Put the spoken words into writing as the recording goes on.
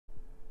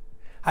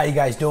How you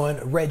guys doing?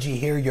 Reggie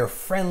here, your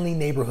friendly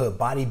neighborhood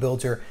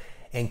bodybuilder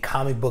and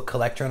comic book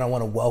collector, and I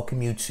want to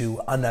welcome you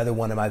to another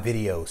one of my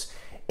videos.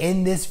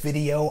 In this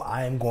video,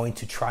 I am going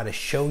to try to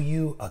show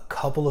you a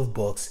couple of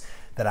books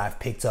that I've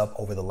picked up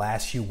over the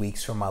last few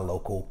weeks from my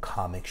local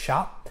comic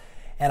shop.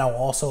 And I'll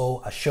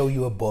also show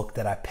you a book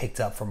that I picked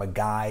up from a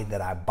guy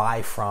that I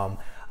buy from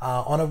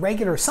on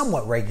a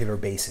somewhat regular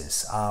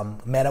basis.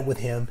 Met up with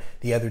him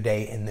the other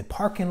day in the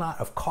parking lot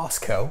of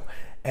Costco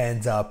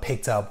and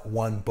picked up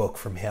one book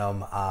from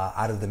him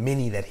out of the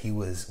many that he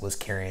was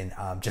carrying,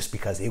 just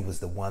because it was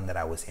the one that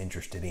I was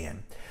interested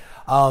in.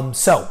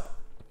 So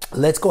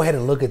let's go ahead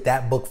and look at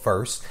that book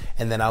first,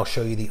 and then I'll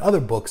show you the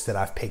other books that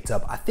I've picked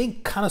up, I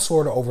think kind of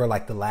sort of over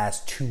like the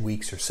last 2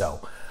 weeks or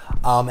so.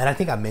 And I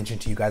think I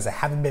mentioned to you guys I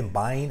haven't been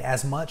buying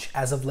as much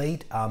as of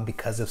late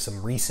because of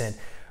some recent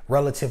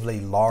relatively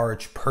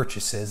large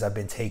purchases. I've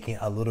been taking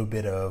a little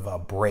bit of a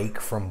break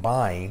from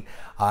buying,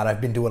 and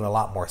I've been doing a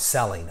lot more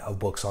selling of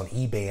books on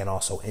eBay and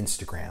also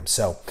Instagram.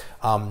 So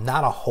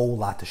not a whole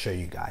lot to show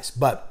you guys,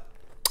 but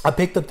I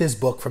picked up this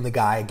book from the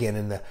guy again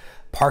in the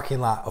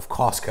parking lot of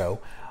Costco.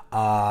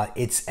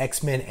 It's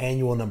X-Men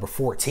Annual number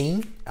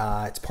 14.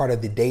 It's part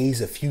of the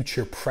Days of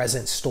Future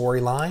Present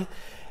storyline.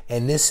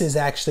 And this is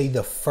actually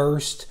the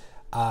first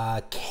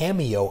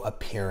cameo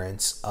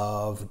appearance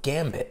of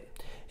Gambit.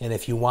 And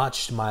if you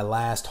watched my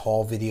last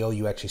haul video,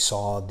 you actually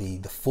saw the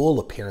full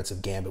appearance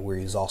of Gambit, where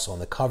he's also on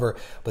the cover.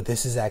 But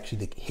this is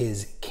actually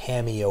his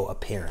cameo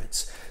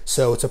appearance.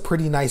 So it's a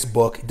pretty nice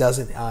book. It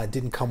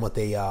didn't come with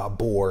a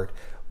board,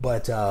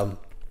 but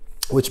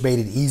which made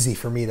it easy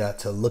for me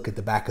to look at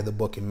the back of the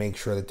book and make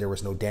sure that there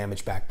was no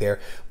damage back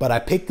there. But I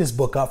picked this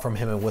book up from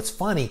him, and what's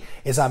funny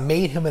is I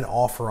made him an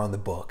offer on the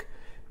book,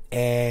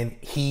 and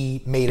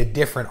he made a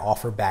different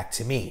offer back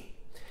to me.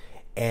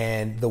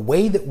 And the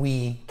way that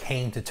we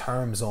came to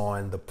terms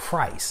on the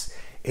price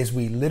is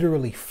we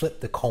literally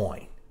flipped the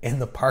coin in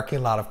the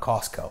parking lot of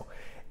Costco.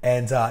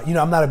 And, you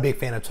know, I'm not a big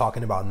fan of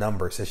talking about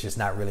numbers. It's just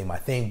not really my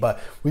thing. But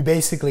we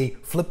basically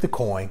flipped the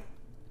coin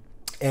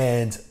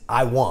and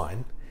I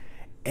won.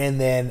 And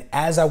then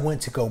as I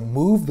went to go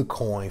move the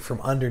coin from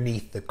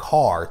underneath the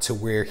car to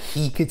where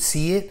he could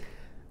see it,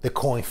 the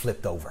coin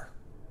flipped over.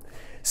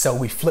 So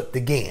we flipped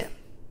again.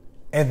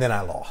 And then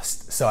I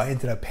lost. So I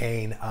ended up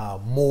paying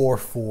more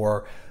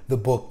for the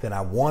book than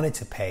I wanted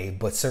to pay,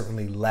 but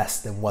certainly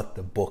less than what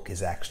the book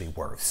is actually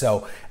worth.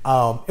 So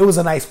it was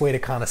a nice way to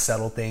kind of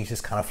settle things,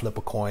 just kind of flip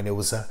a coin. It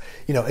was,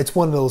 you know, it's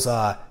one of those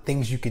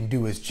things you can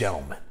do as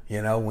gentlemen.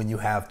 You know, when you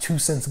have two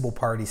sensible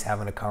parties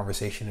having a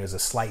conversation, there's a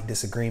slight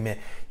disagreement,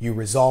 you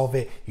resolve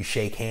it, you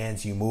shake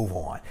hands, you move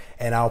on.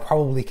 And I'll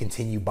probably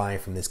continue buying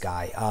from this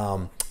guy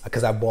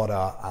because I bought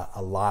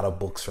a lot of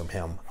books from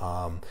him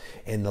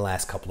in the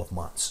last couple of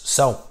months.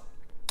 So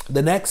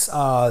the next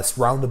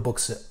round of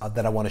books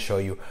that I want to show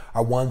you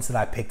are ones that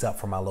I picked up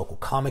from my local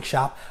comic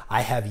shop.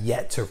 I have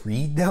yet to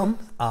read them.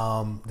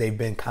 They've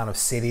been kind of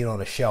sitting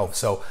on a shelf,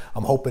 so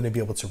I'm hoping to be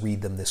able to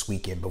read them this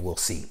weekend, but we'll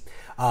see.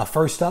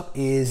 First up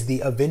is the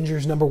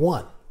Avengers number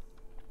 1.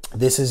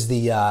 This is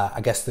the,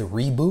 I guess, the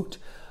reboot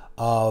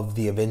of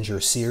the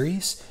Avengers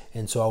series,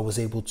 and so I was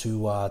able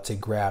to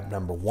grab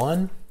number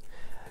 1.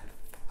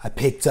 I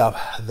picked up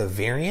the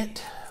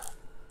variant.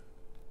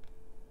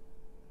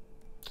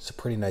 It's a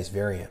pretty nice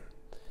variant.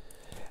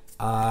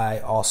 I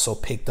also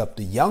picked up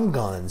the Young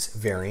Guns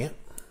variant,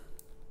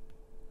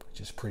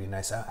 which is pretty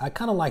nice. I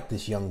kind of like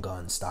this Young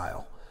Gun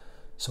style,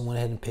 so I went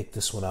ahead and picked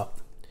this one up.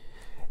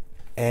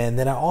 And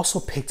then I also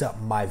picked up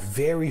my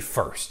very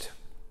first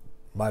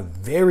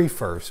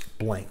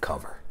blank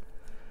cover.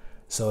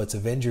 So it's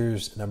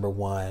Avengers number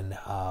 1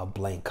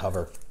 blank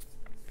cover.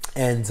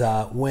 And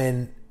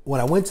when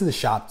I went to the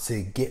shop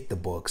to get the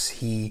books,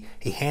 he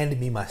handed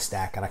me my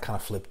stack, and I kind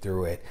of flipped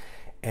through it.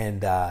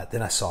 And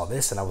then I saw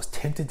this, and I was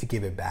tempted to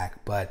give it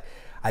back, but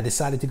I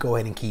decided to go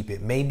ahead and keep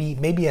it.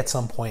 Maybe at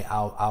some point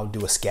I'll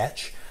do a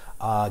sketch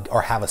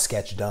or have a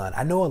sketch done.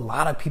 I know a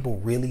lot of people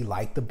really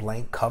like the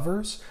blank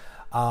covers.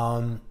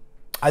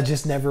 I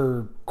just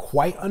never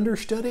quite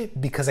understood it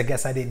because I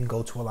guess I didn't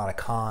go to a lot of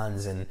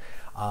cons and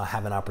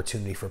have an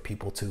opportunity for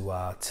people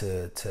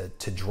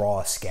to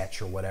draw a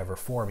sketch or whatever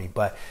for me.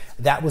 But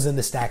that was in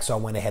the stack, so I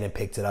went ahead and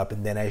picked it up.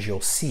 And then, as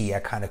you'll see, I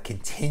kind of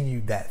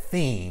continued that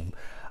theme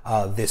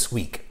this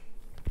week.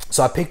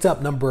 So I picked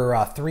up number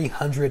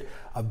 300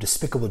 of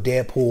Despicable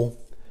Deadpool.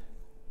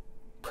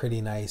 Pretty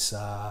nice.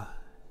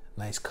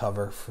 Nice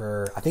cover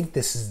for, I think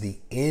this is the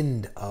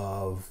end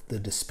of the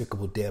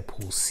Despicable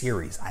Deadpool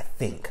series, I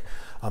think.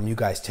 You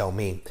guys tell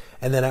me.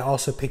 And then I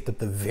also picked up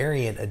the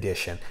variant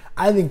edition.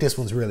 I think this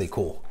one's really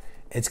cool.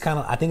 It's kind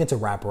of, I think it's a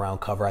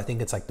wraparound cover. I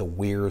think it's like the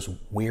Where's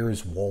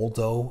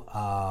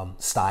Waldo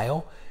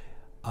style.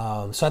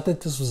 So I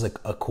think this was a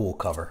cool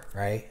cover,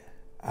 right?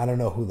 I don't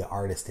know who the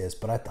artist is,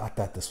 but I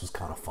thought this was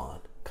kind of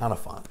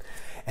fun.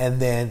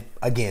 And then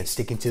again,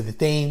 sticking to the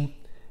theme,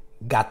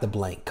 got the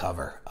blank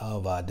cover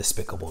of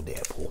Despicable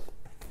Deadpool.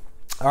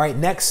 All right,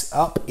 next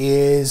up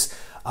is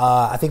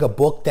I think a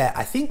book that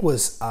I think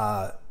was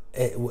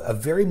a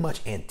very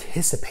much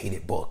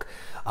anticipated book.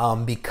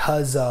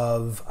 because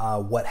of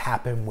what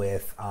happened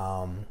with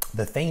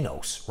the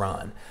Thanos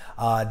run.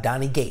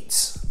 Donnie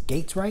Gates,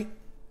 right?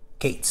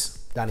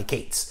 Donnie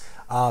Cates,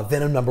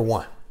 Venom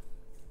 #1.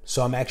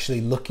 So I'm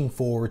actually looking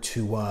forward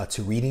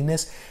to reading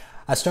this.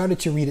 I started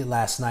to read it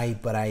last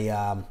night, but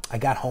I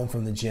got home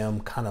from the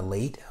gym kind of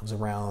late. It was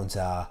around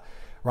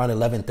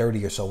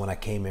 11:30 or so when I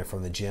came in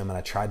from the gym, and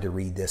I tried to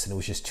read this and it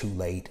was just too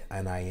late,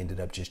 and I ended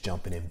up just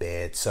jumping in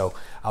bed. So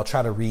I'll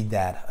try to read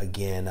that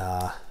again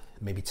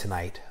maybe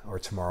tonight or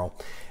tomorrow.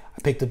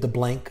 I picked up the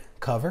blank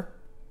cover.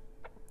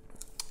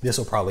 This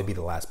will probably be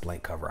the last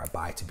blank cover I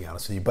buy, to be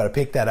honest with you, but I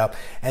picked that up.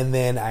 And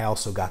then I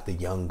also got the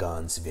Young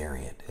Guns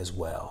variant as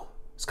well.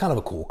 It's kind of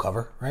a cool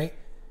cover, right?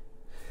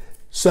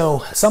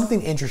 So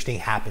something interesting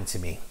happened to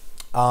me.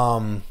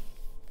 I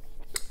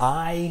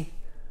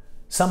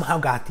somehow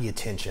got the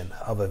attention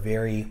of a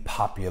very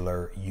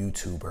popular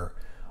YouTuber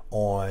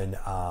on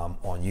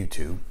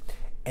YouTube,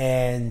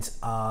 and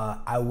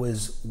I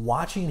was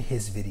watching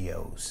his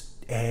videos,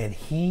 and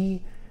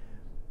he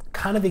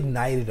kind of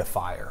ignited a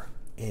fire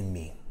in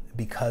me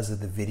because of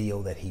the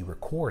video that he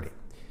recorded.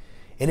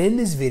 And in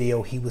this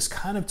video, he was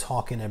kind of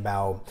talking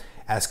about,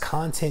 as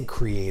content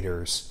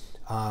creators,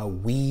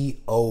 we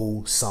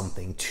owe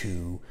something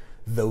to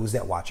those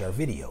that watch our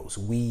videos.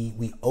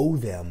 We owe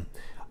them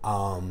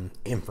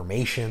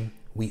information.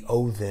 We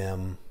owe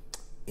them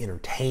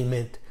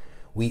entertainment.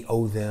 We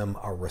owe them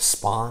a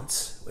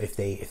response if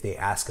they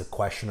ask a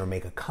question or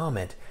make a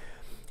comment.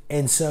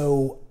 And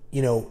so,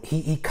 you know,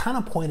 he kind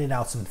of pointed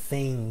out some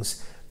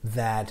things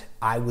that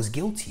I was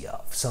guilty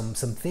of, some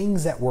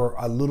things that were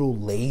a little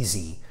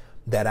lazy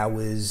that I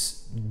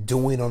was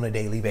doing on a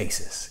daily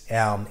basis.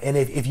 And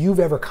if you've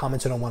ever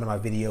commented on one of my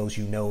videos,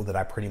 you know that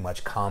I pretty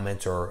much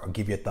comment or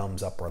give you a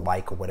thumbs up or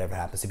like or whatever it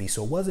happens to be.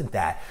 So it wasn't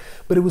that,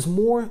 but it was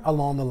more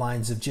along the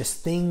lines of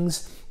just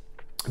things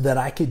that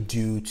I could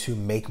do to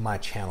make my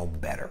channel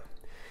better.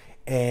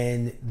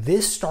 And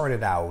this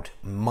started out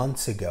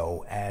months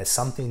ago as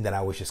something that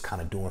I was just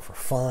kind of doing for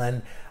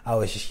fun. I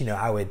was just,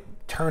 I would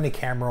turn the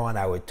camera on,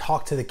 I would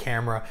talk to the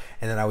camera,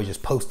 and then I would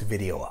just post the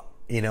video up.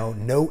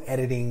 No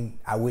editing.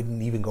 I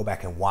wouldn't even go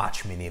back and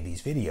watch many of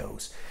these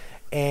videos.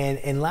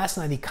 And last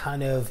night he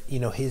kind of,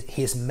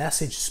 his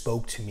message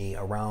spoke to me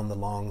along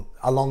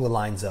the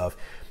lines of,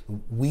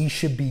 we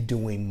should be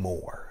doing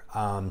more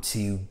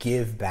to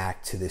give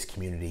back to this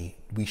community.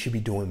 We should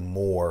be doing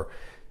more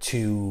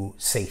to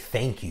say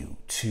thank you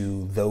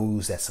to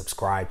those that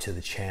subscribe to the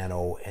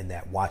channel and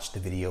that watch the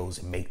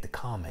videos and make the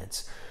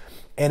comments.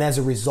 And as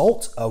a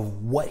result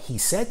of what he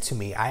said to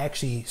me, I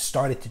actually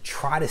started to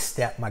try to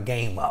step my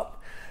game up.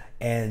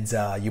 And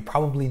you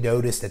probably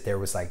noticed that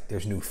there's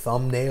new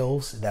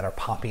thumbnails that are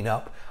popping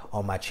up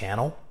on my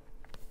channel.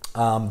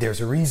 There's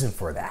a reason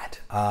for that.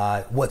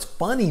 What's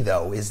funny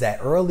though is that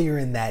earlier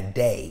in that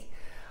day,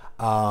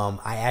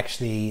 I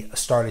actually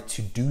started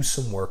to do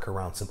some work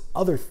around some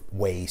other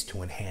ways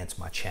to enhance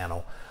my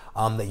channel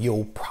that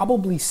you'll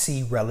probably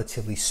see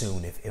relatively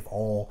soon if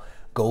all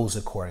goes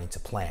according to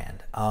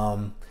plan.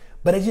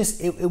 But it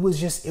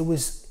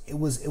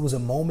was a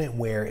moment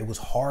where it was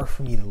hard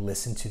for me to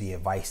listen to the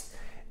advice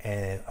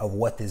of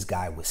what this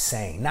guy was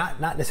saying.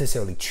 Not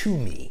necessarily to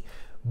me,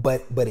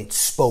 but it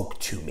spoke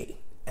to me.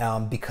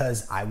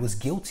 Because I was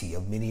guilty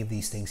of many of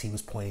these things he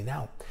was pointing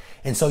out.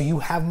 And so you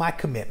have my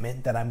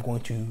commitment that I'm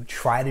going to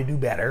try to do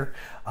better,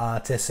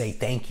 to say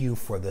thank you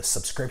for the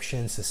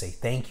subscriptions, to say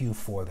thank you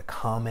for the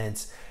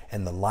comments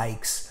and the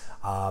likes,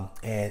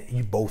 and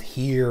you both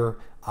here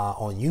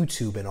on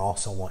YouTube and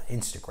also on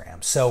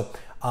Instagram. So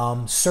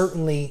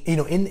certainly,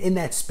 in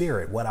that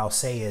spirit, what I'll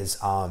say is,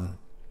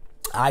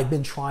 I've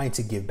been trying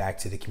to give back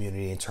to the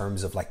community in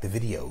terms of like the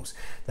videos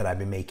that I've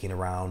been making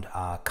around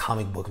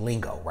comic book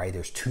lingo, right?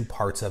 There's 2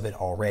 parts of it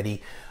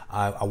already.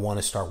 I want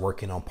to start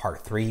working on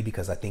part 3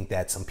 because I think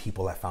that some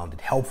people have found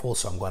it helpful.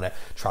 So I'm going to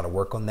try to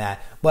work on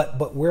that.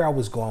 But where I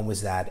was going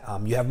was that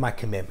you have my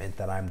commitment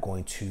that I'm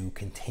going to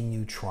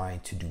continue trying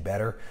to do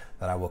better,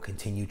 that I will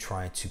continue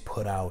trying to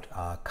put out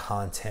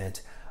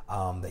content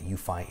that you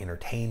find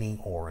entertaining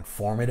or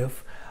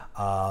informative.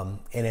 And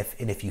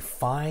if you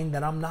find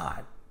that I'm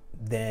not,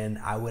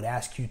 then I would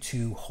ask you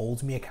to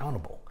hold me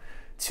accountable,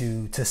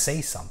 to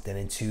say something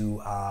and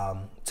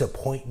to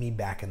point me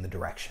back in the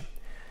direction.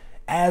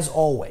 As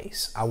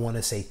always, I want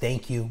to say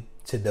thank you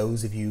to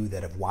those of you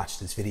that have watched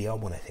this video. I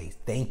want to say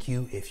thank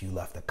you if you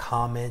left a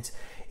comment,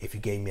 if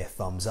you gave me a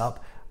thumbs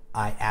up.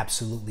 I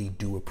absolutely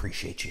do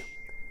appreciate you.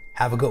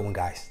 Have a good one,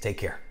 guys. Take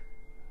care.